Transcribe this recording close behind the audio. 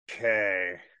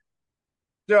Okay.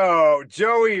 So,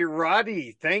 Joey,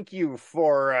 Roddy, thank you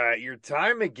for your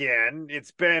time again. It's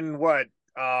been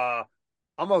uh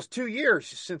almost 2 years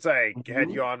since I had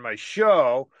Mhm. you on my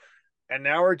show, and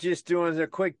now we're just doing a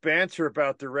quick banter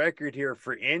about the record here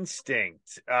for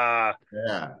Instinct. Yeah,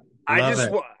 I love just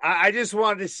it. wa- I just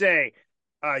wanted to say,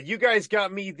 you guys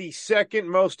got me the second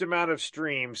most amount of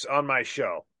streams on my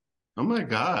show. Oh my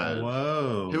God. Who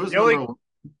Whoa. was The only number one?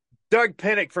 Doug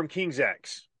Pinnick from King's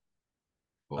X.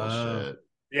 Oh, Bullshit.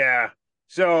 Yeah.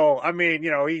 So, I mean,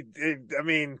 I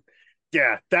mean,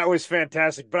 yeah, that was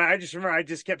fantastic. But I just remember I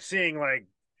just kept seeing like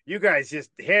you guys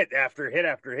just hit after hit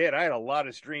after hit. I had a lot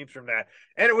of streams from that.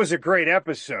 And it was a great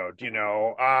episode.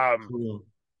 cool.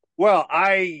 Well,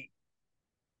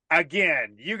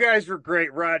 again, you guys were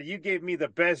great, Roddy. You gave me the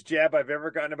best jab I've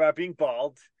ever gotten about being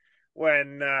bald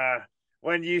when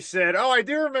you said, "Oh, I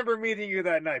do remember meeting you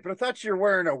that night, but I thought you were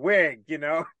wearing a wig."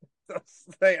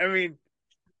 I mean,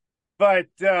 but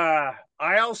I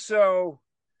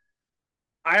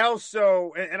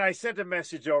I sent a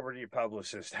message over to your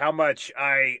publicist how much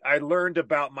I learned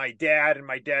about my dad and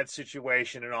my dad's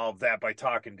situation and all of that by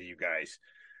talking to you guys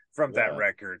from that Yeah.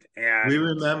 record. We And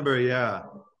remember, yeah.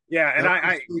 yeah, and That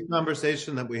was I a sweet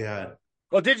conversation that we had.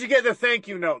 well, did you get the thank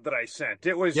you note that I sent?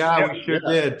 Yeah, we sure Yeah.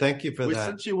 did. Thank you for We that.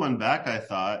 sent you one back, I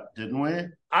thought, didn't we?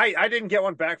 I didn't get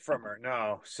one back from her,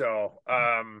 no. So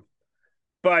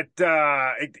but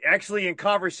actually in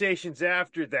conversations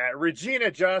after that,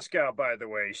 Regina Joskow, by the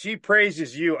way, she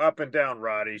praises you up and down,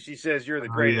 Roddy. She says you're the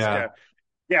Oh, greatest yeah. guy.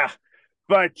 Yeah.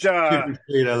 But Super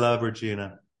sweet. I love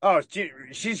Regina. oh,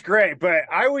 she's great. But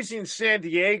I was in San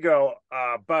Diego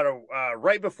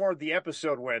right before the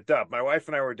episode went up. My wife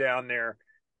and I were down there,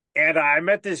 and I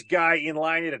met this guy in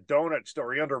line at a donut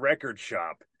store. He owned a record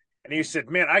shop, and he said,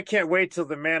 "Man, I can't wait till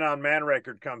the Man on Man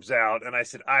record comes out." And I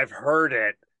said, "I've heard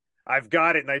it. I've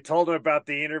got it." And I told him about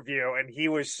the interview, and he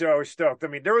was so stoked. I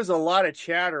mean, there was a lot of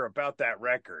chatter about that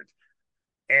record,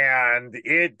 and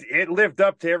it lived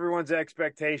up to everyone's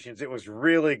expectations. It was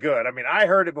really good. I mean, I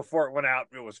heard it before it went out.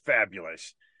 It was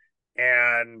fabulous.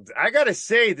 And I got to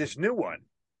say,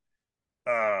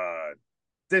 uh,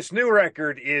 this new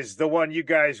record is the one you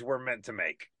guys were meant to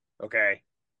make. Okay. Oh,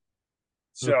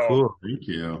 So cool. Thank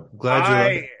you. Glad you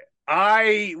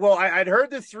love it. I'd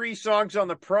heard the three songs on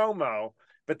the promo,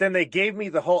 but then they gave me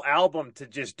the whole album to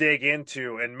just dig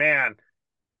into. And man,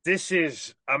 this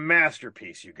is a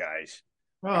masterpiece, you guys.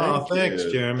 Oh, Thank thanks,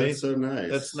 you. Jeremy. That's so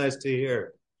That's nice. nice to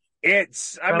hear. I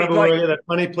Kind mean, of like, we're in a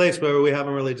funny place where we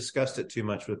haven't really discussed it too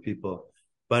much with people,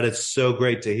 but it's so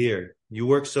great to hear. You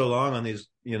work so long on these,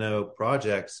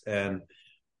 projects, and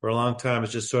for a long time,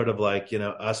 it's just sort of like,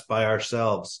 us by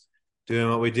ourselves doing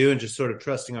what we do and just sort of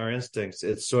trusting our instincts.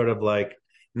 It's sort of like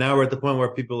now we're at the point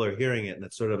where people are hearing it, and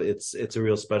it's a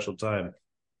real special time.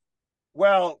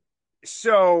 well,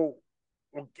 so,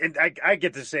 and I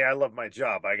get to say I love my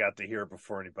job. I got to hear it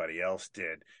before anybody else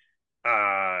did.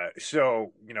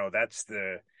 So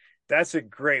that's a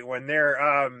great one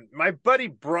there. My buddy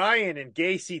Brian in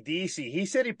Gacy DC, he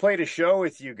said he played a show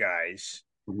with you guys,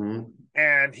 Hmm.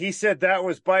 and he said that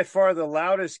was by far the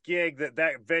loudest gig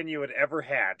that venue had ever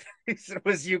had. He said it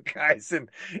was you guys, and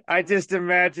I just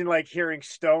imagine like hearing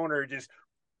Stoner just,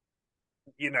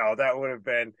 that would have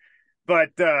been.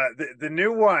 But the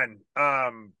new one,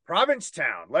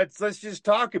 Provincetown. Let's just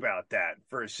talk about that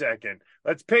for a second.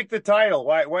 Let's pick the title.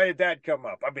 Why did that come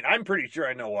up? I mean, I'm pretty sure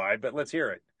I know why, but let's hear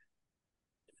it.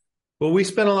 Well, we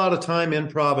spent a lot of time in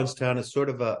Provincetown. It's sort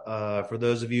of for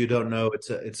those of you who don't know,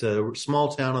 it's a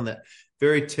small town on the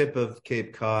very tip of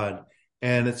Cape Cod,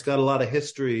 and it's got a lot of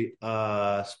history,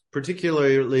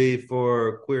 particularly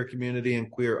for queer community and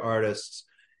queer artists.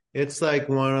 It's like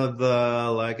one of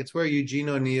it's where Eugene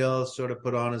O'Neill sort of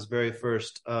put on his very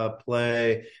first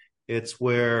play. It's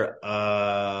where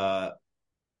I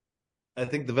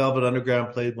think the Velvet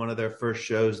Underground played one of their first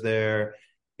shows there.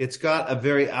 It's got a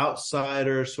very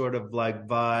outsider sort of like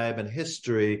vibe and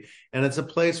history, and it's a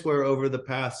place where over the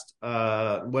past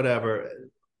couple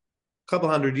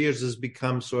hundred years has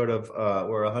become sort of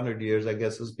or 100 years, I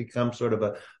guess, has become sort of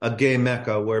a gay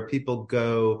mecca where people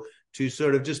go to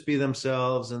sort of just be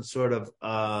themselves and sort of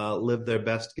live their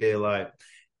best gay life.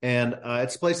 And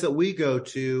it's a place that we go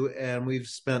to, and we've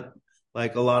spent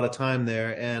like a lot of time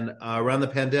there. And around the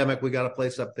pandemic, we got a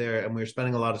place up there, and we were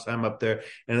spending a lot of time up there.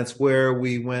 And it's where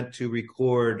we went to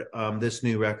record this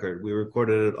new record. We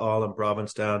recorded it all in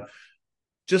Provincetown,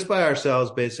 just by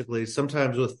ourselves, basically,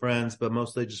 sometimes with friends, but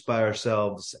mostly just by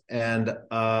ourselves. And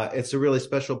it's a really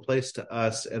special place to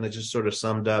us. And it just sort of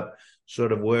summed up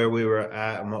sort of where we were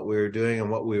at and what we were doing and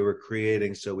what we were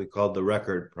creating. So we called the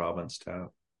record Provincetown.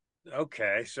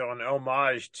 Okay, so an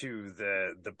homage to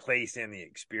the place and the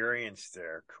experience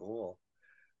there. Cool.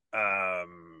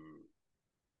 Um,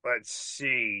 let's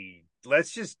see.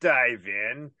 Let's just dive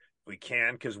in if we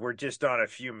can, because we're just on a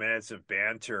few minutes of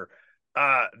banter.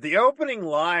 The opening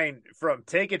line from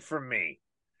 "Take It From Me."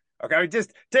 Okay,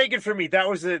 just take it from me. That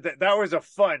was a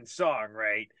fun song,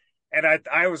 right? And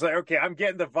I was like, okay, I'm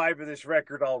getting the vibe of this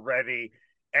record already.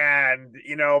 And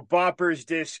Boppers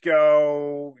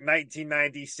Disco,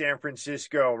 1990 San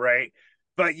Francisco, right?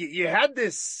 But you had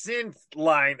this synth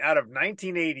line out of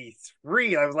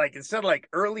 1983. I was like, instead of like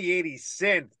early 80s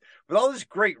synth, with all this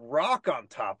great rock on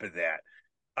top of that.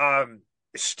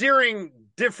 Steering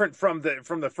different from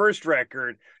the first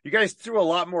record. You guys threw a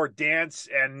lot more dance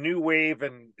and new wave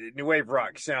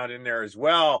rock sound in there as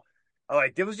well.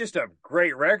 It was just a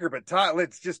great record. But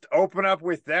let's just open up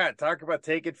with that. Talk about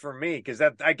 "Take It From Me," because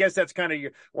I guess that's kind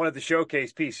of one of the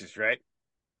showcase pieces, right?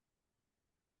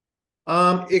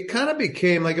 It kind of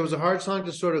became like it was a hard song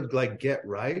to sort of like get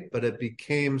right, but it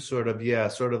became sort of, yeah,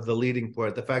 sort of the leading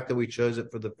point. The fact that we chose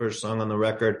it for the first song on the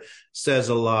record says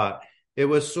a lot. It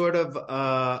was sort of,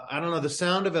 I don't know, the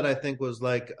sound of it, I think, was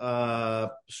like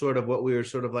sort of what we were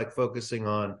sort of like focusing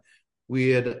on. We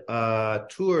had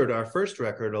toured our first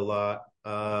record a lot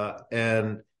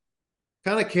and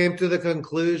kind of came to the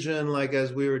conclusion, like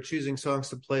as we were choosing songs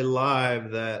to play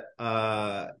live, that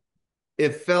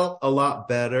it felt a lot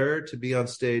better to be on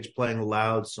stage playing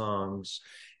loud songs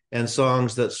and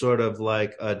songs that sort of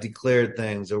like declared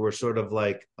things or were sort of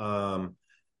like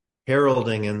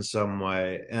heralding in some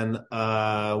way. And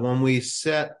when we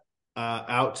set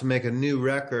out to make a new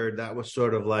record, that was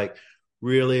sort of like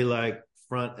really like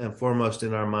front and foremost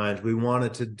in our minds. We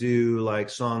wanted to do like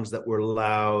songs that were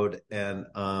loud and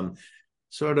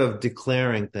sort of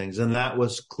declaring things. And that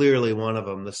was clearly one of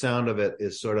them. The sound of it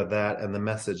is sort of that. And the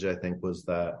message, I think, was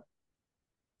that.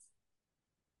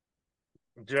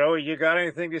 Joey, you got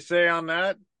anything to say on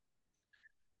that?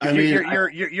 I mean,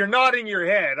 You're nodding your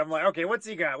head. I'm like, okay, what's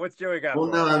he got? What's Joey got? well,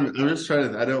 no, I'm just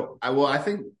trying to. I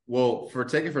think. Well, for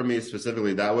 "Take It From Me"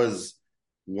 specifically, that was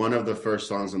one of the first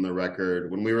songs on the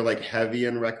record when we were like heavy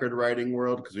in record writing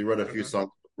world, because we wrote a few songs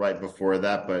right before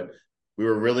that, but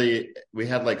we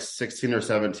had like 16 or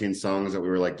 17 songs that we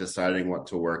were like deciding what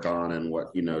to work on and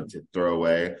what to throw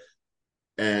away.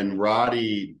 And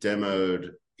Roddy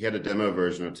he had a demo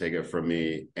version of "Take It From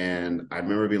Me," and I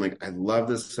remember being like, I love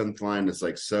this synth line. It's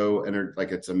like so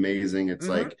like it's amazing. It's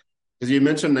like, because you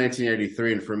mentioned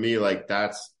 1983, and for me, like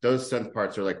those synth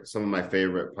parts are like some of my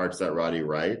favorite parts that Roddy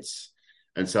writes.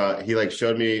 And so he like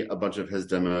showed me a bunch of his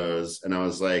demos, and I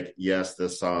was like, yes,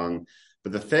 this song.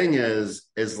 But the thing is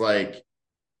like,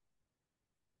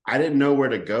 I didn't know where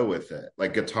to go with it,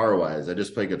 like guitar wise. I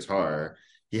just play guitar.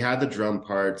 He had the drum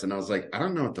parts, and I was like, I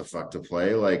don't know what the fuck to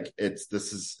play. Like it's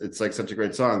like such a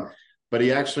great song. But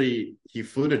he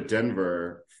flew to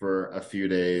Denver for a few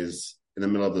days in the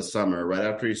middle of the summer, right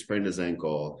after he sprained his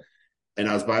ankle. And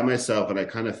I was by myself, and I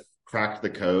kind of cracked the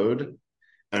code.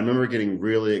 I remember getting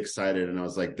really excited, and I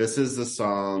was like, this is the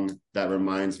song that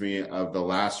reminds me of the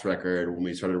last record when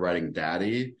we started writing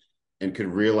Daddy and could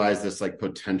realize this like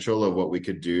potential of what we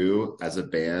could do as a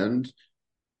band.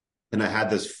 And I had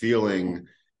this feeling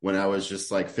when I was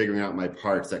just like figuring out my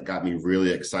parts that got me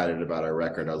really excited about our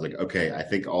record. I was like, okay, I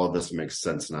think all of this makes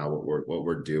sense now, what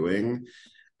we're doing.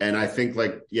 And I think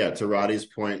like, yeah, to Roddy's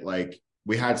point, like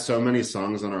we had so many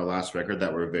songs on our last record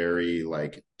that were very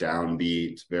like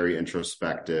downbeat, very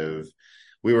introspective.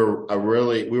 We were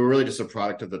really just a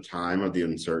product of the time, of the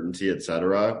uncertainty,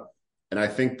 etc. And I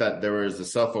think that there was a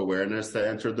self-awareness that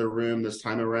entered the room this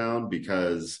time around,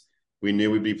 because we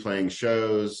knew we'd be playing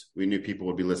shows. We knew people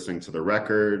would be listening to the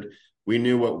record. We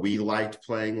knew what we liked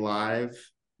playing live,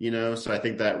 So I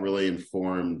think that really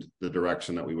informed the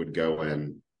direction that we would go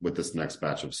in with this next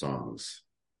batch of songs.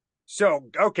 So,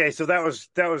 okay, so that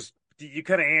was you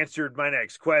kind of answered my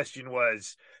next question,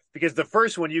 was because the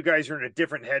first one, you guys are in a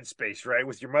different headspace, right?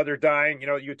 With your mother dying,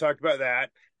 you talked about that.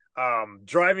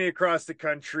 Driving across the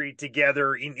country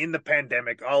together in the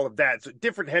pandemic, all of that. So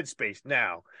different headspace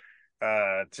now.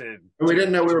 We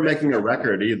didn't know we were making a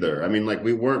record either. I mean, like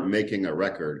we weren't making a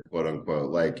record, quote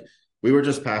unquote. Like we were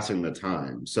just passing the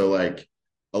time. So like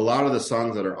a lot of the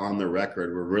songs that are on the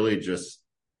record were really just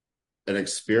an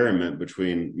experiment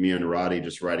between me and Roddy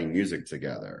just writing music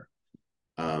together.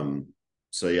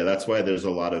 So yeah, that's why there's a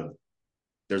lot of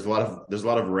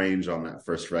range on that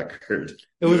first record.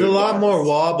 It was a lot more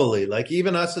wobbly. Like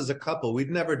even us as a couple, we'd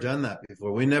never done that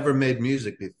before. We never made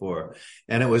music before.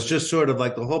 And it was just sort of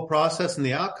like the whole process, and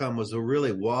the outcome was a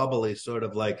really wobbly sort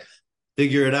of like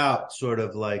figure it out sort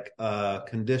of like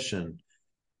condition.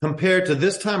 compared to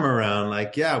this time around,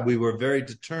 like, yeah, we were very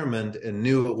determined and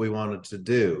knew what we wanted to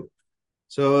do.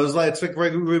 So it was like, it's like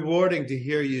rewarding to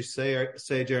hear you say,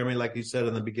 Jeremy, like you said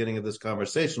in the beginning of this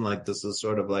conversation, like this is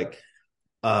sort of like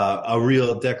a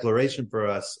real declaration for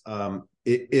us.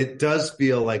 It does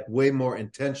feel like way more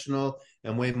intentional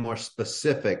and way more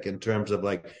specific in terms of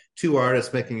like two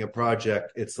artists making a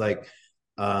project. It's like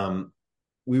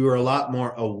we were a lot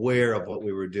more aware of what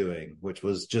we were doing, which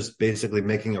was just basically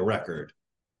making a record.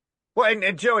 Well,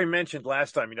 and Joey mentioned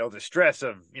last time, the stress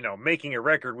of, making a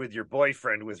record with your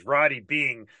boyfriend, with Roddy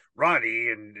being Roddy.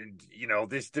 And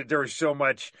there was so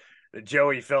much that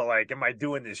Joey felt like, am I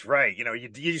doing this right?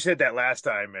 You said that last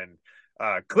time, and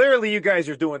clearly you guys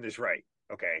are doing this right.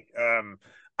 Okay. I'm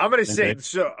going to say,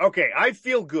 so, okay, I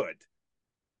feel good.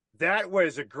 That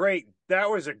was a great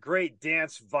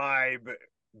dance vibe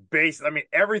base. I mean,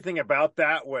 everything about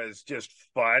that was just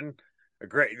fun. A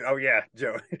great, oh yeah,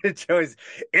 Joey's.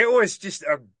 It was just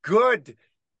a good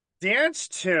dance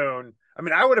tune. I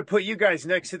mean, I would have put you guys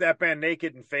next to that band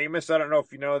Naked and Famous. I don't know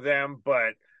if you know them,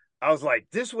 but I was like,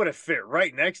 this would have fit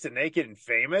right next to Naked and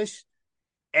Famous.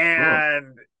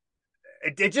 And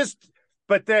it just,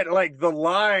 but that, like, the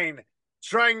line,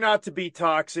 trying not to be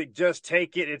toxic, just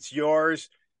take it, it's yours.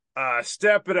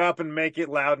 Step it up and make it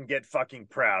loud and get fucking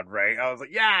proud, right? I was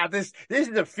like, yeah, this is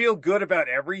a feel good about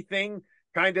everything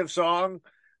kind of song,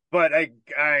 but I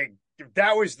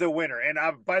that was the winner. And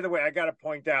by the way, I got to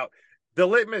point out, the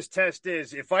litmus test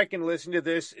is, if I can listen to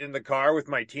this in the car with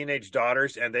my teenage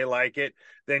daughters and they like it,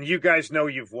 then you guys know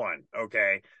you've won.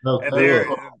 Okay. Oh, And cool.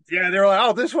 they're like,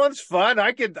 oh, this one's fun.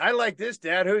 I like this,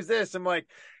 Dad. Who's this? I'm like,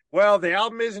 well, the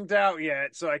album isn't out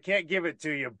yet, so I can't give it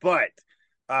to you, but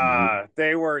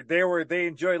they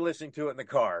enjoyed listening to it in the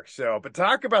car. So, but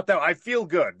talk about that. I feel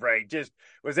good, right? There's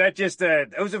a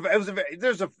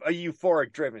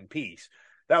euphoric driven piece.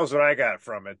 That was what I got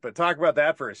from it. But talk about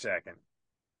that for a second.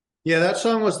 Yeah, that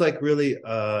song was like really,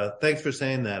 thanks for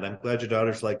saying that. I'm glad your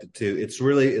daughters liked it too. It's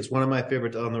one of my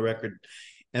favorites on the record.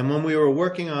 And when we were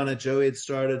working on it, Joey had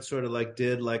started sort of like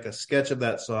did like a sketch of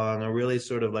that song, a really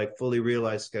sort of like fully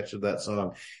realized sketch of that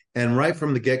song. And right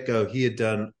from the get-go, he had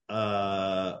done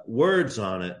words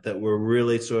on it that were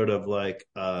really sort of like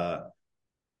were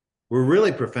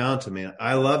really profound to me.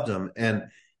 I loved them. And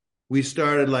we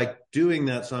started like doing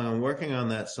that song and working on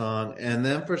that song. And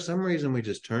then for some reason we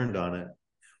just turned on it.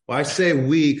 Well, I say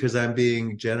we because I'm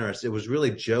being generous. It was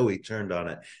really Joey turned on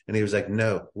it. And he was like,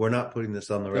 no, we're not putting this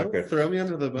on the record. Throw me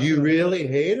under the bus. You really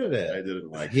hated it. I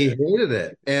didn't like He it. hated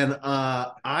it. And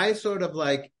I sort of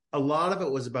like, a lot of it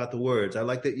was about the words. I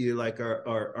like that you like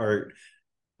are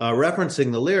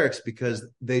referencing the lyrics because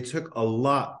they took a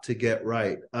lot to get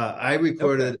right. I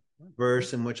recorded a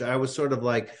verse in which I was sort of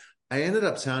like, I ended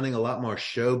up sounding a lot more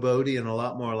showboaty and a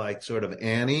lot more like sort of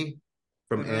Annie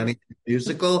from Annie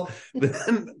musical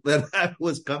than I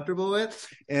was comfortable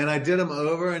with. And I did them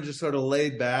over and just sort of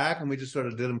laid back and we just sort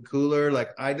of did them cooler. Like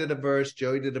I did a verse,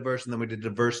 Joey did a verse, and then we did a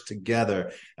verse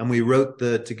together. And we wrote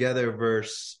the together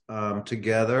verse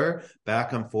together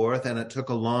back and forth. And it took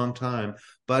a long time,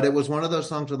 but it was one of those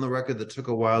songs on the record that took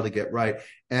a while to get right.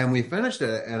 And we finished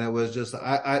it. And it was just,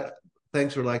 I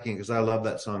thanks for liking it because I love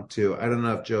that song too. I don't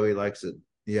know if Joey likes it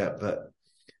yet, but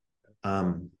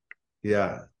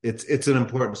yeah, it's an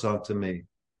important song to me.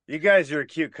 You guys are a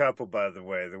cute couple, by the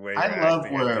way. The way I love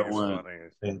where it went.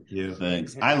 Thank you.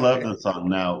 Thanks. I love the song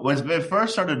now. When it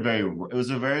first started, it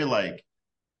was a very like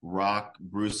rock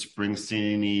Bruce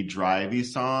Springsteen-y, drivey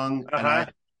song,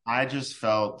 and I just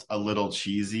felt a little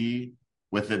cheesy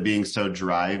with it being so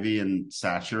drivey and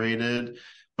saturated.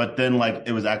 But then, like,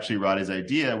 it was actually Roddy's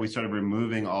idea. We started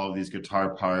removing all of these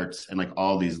guitar parts and like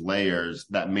all these layers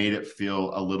that made it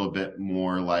feel a little bit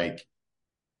more like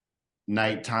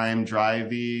nighttime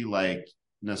drivey, like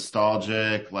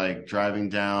nostalgic, like driving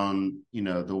down, the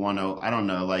 10, I don't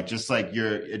know, like just like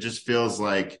it just feels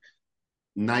like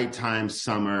nighttime,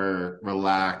 summer,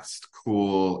 relaxed,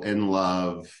 cool, in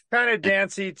love. Kind of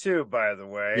dancey too, by the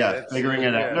way. Yeah, figuring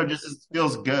it out. No, just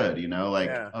feels good,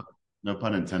 no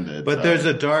pun intended. But there's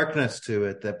a darkness to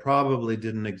it that probably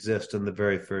didn't exist in the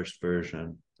very first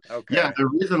version. Okay. Yeah, the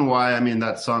reason why,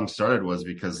 that song started was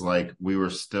because like we were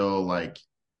still like,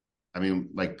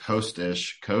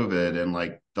 post-ish COVID, and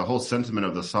like the whole sentiment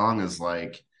of the song is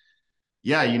like,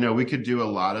 yeah, we could do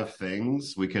a lot of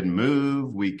things. We could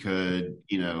move, we could,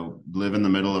 live in the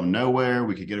middle of nowhere,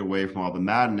 we could get away from all the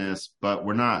madness, but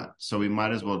we're not. So we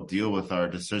might as well deal with our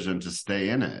decision to stay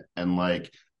in it. And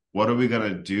like, what are we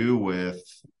going to do with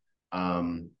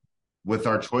with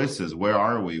our choices. Where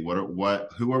are we?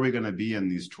 Who are we going to be in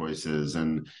these choices?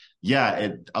 And yeah,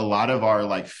 a lot of our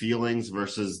like feelings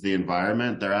versus the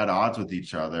environment, they're at odds with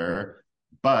each other.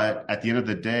 But at the end of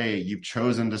the day, you've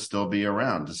chosen to still be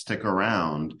around, to stick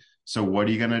around. So what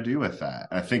are you going to do with that?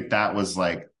 I think that was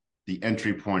like the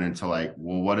entry point into like,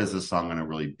 well, what is this song going to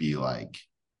really be like?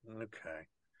 Okay.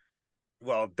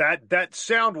 Well, that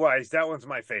sound wise, that one's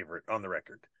my favorite on the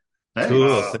record.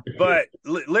 Cool. But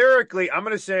lyrically, I'm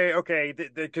gonna say okay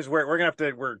because we're gonna have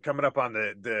to. We're coming up on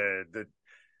the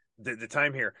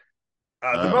time here.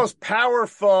 The most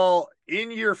powerful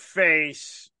in your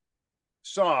face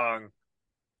song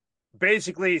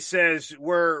basically says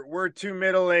we're two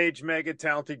middle-aged mega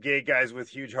talented gay guys with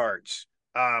huge hearts.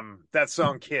 That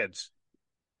song Kids.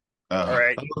 All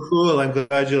right. Oh, cool. I'm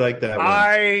glad you like that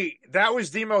one. That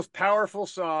was the most powerful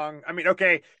song. I mean,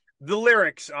 okay, the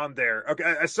lyrics on there.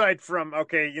 Okay, aside from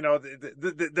okay, you know,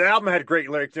 the album had great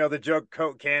lyrics, you know, the joke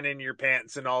Coke can in your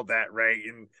pants and all that, right?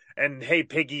 And Hey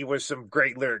Piggy was some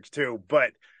great lyrics too.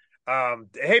 But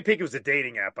Hey Piggy was a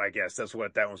dating app, I guess. That's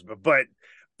what that was. But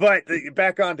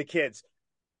back on to Kids.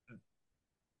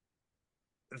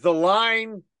 The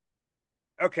line,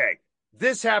 okay.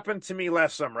 This happened to me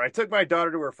last summer. I took my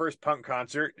daughter to her first punk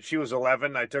concert. She was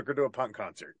 11. I took her to a punk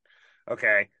concert.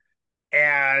 Okay.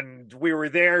 And we were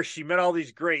there. She met all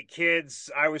these great kids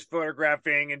I was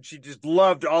photographing, and she just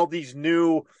loved all these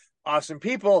new, awesome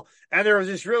people. And there was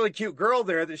this really cute girl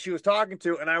there that she was talking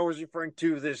to, and I was referring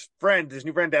to this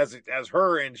new friend as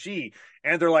her and she.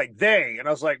 And they're like, they. And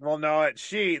I was like, well, no, it's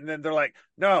she. And then they're like,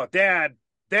 no, Dad,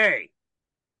 they.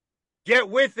 Get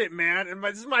with it, man. And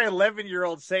this is my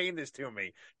 11-year-old saying this to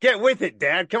me. Get with it,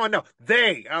 Dad. Come on, no.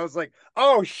 They. I was like,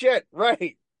 oh, shit,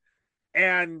 right.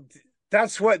 And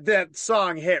that's what that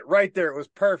song hit right there. It was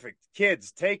perfect.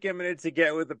 Kids, take a minute to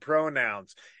get with the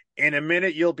pronouns. In a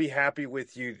minute, you'll be happy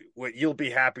with you. You'll be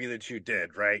happy that you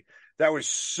did, right? That was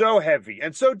so heavy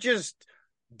and so just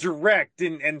direct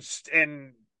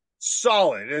and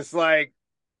solid. It's like,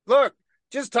 look,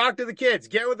 just talk to the kids.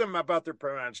 Get with them about their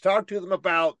pronouns. Talk to them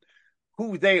about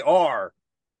who they are,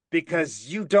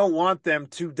 because you don't want them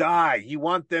to die. You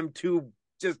want them to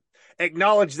just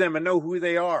acknowledge them and know who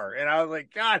they are. And I was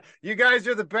like, God, you guys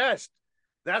are the best.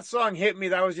 That song hit me.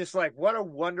 That was just like, what a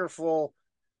wonderful,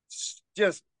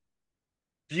 just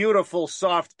beautiful,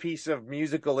 soft piece of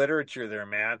musical literature there,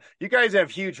 man. You guys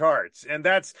have huge hearts. And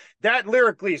that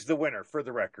lyrically is the winner for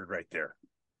the record right there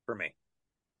for me.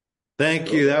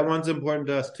 Thank you. That one's important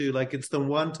to us too. Like, it's the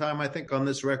one time I think on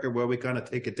this record where we kind of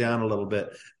take it down a little bit.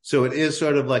 So it is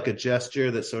sort of like a gesture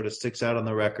that sort of sticks out on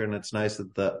the record, and it's nice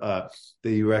that that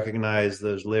you recognize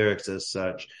those lyrics as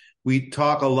such. We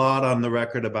talk a lot on the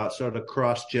record about sort of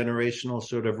cross-generational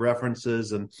sort of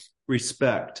references and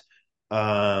respect.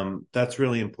 That's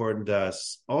really important to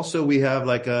us. Also, we have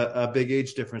like a big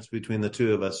age difference between the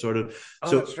two of us, sort of. Oh,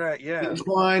 so that's right. Yeah.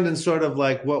 Entwined and sort of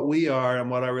like what we are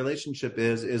and what our relationship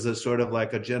is a sort of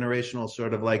like a generational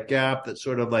sort of like gap that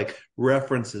sort of like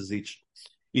references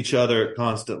each other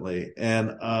constantly. And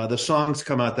the songs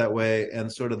come out that way,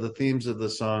 and sort of the themes of the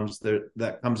songs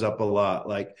that comes up a lot,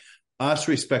 like us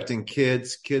respecting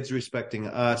kids respecting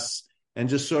us, and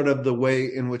just sort of the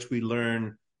way in which we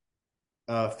learn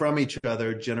from each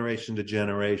other generation to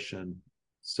generation.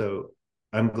 So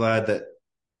I'm glad that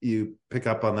you pick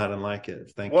up on that and like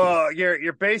it. Thank you. Well,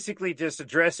 you're basically just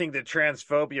addressing the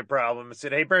transphobia problem and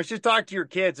said, hey, Bears, just talk to your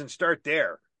kids and start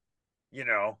there. You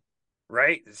know,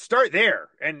 right? Start there.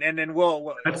 And then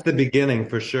we'll that's the beginning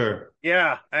for sure.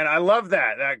 Yeah. And I love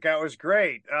that. That was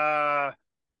great.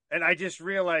 And I just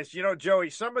realized, you know, Joey,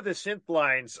 some of the synth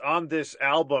lines on this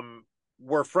album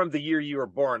were from the year you were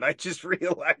born. I just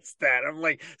realized that. I'm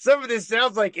like, some of this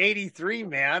sounds like 83,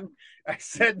 man. I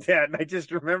said that, and I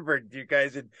just remembered you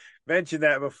guys had mentioned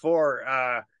that before.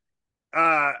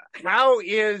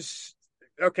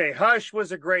 Okay, Hush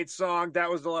was a great song.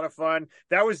 That was a lot of fun.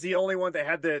 That was the only one that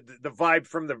had the vibe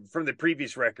from the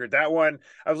previous record. That one,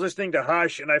 I was listening to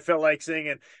Hush, and I felt like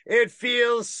singing, "It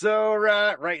Feels So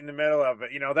right in the middle of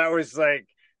it. You know, that was like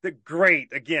the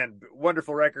great, again,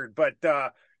 wonderful record.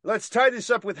 But let's tie this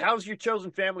up with, how's your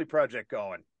chosen family project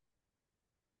going?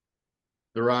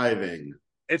 Thriving.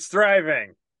 It's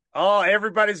thriving. Oh,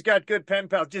 everybody's got good pen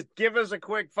pals. Just give us a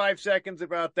quick 5 seconds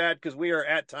about that, because we are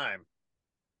at time.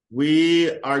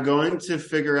 We are going to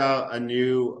figure out a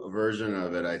new version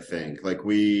of it, I think. Like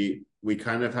we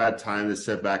kind of had time to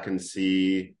sit back and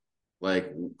see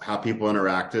like how people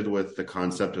interacted with the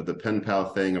concept of the pen pal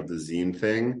thing, of the zine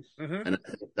thing. Mm-hmm. And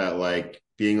I think that like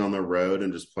being on the road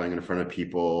and just playing in front of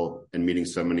people and meeting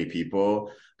so many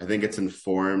people, I think it's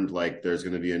informed like there's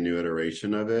going to be a new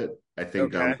iteration of it, I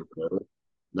think, down the road.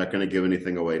 not going to give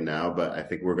anything away now, but I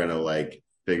think we're going to like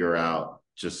figure out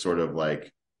just sort of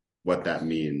like what that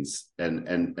means and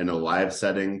in a live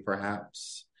setting,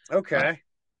 perhaps. Okay.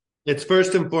 It's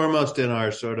first and foremost in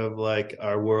our sort of like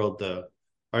our world, though.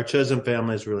 Our chosen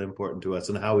family is really important to us,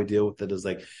 and how we deal with it is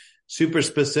like super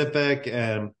specific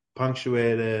and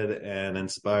punctuated and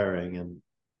inspiring, and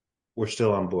we're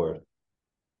still on board.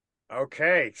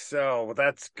 Okay, so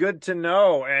that's good to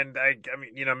know. And I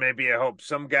mean, you know, maybe I hope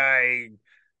some guy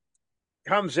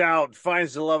comes out,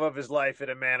 finds the love of his life at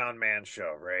a man-on-man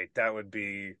show, right? That would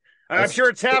be. I'm sure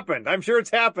it's happened. I'm sure it's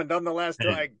happened on the last,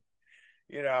 like,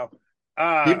 you know.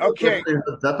 People Okay.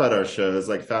 hooked up at our shows,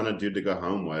 like found a dude to go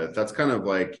home with. That's kind of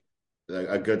like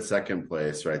a good second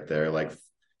place right there. Like,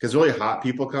 because really hot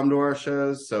people come to our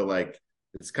shows, so like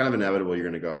it's kind of inevitable you're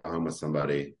going to go home with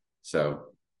somebody. So.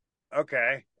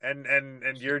 Okay,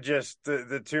 and you're just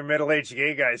the two middle-aged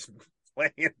gay guys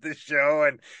playing at the show,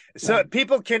 and so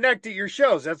people connect at your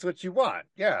shows. That's what you want.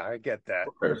 Yeah, I get that.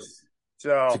 Of course.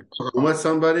 So to come with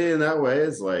somebody in that way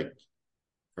is like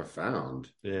profound.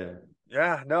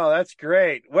 Yeah, no, that's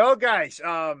great. Well, guys,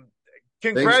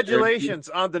 congratulations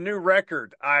on the new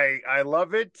record. I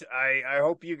love it. I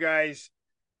hope you guys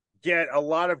get a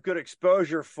lot of good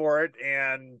exposure for it,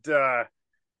 and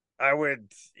I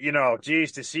would, you know,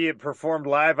 geez, to see it performed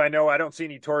live. I know I don't see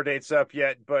any tour dates up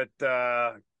yet, but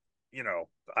you know,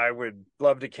 I would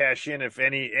love to cash in if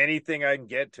anything I can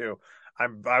get to.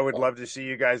 I would love to see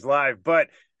you guys live. But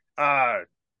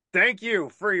thank you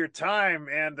for your time,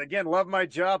 and again, love my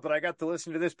job, but I got to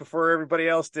listen to this before everybody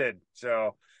else did.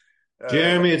 So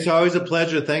Jeremy, it's always a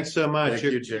pleasure. Thanks so much.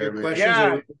 Thank you, Jeremy. Your questions are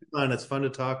really fun. It's fun to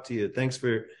talk to you. Thanks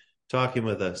for talking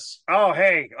with us. Oh,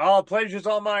 hey, all pleasure's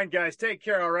all mine, guys. Take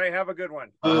care. All right. Have a good one.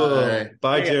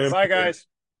 Bye, Jeremy. Bye, guys.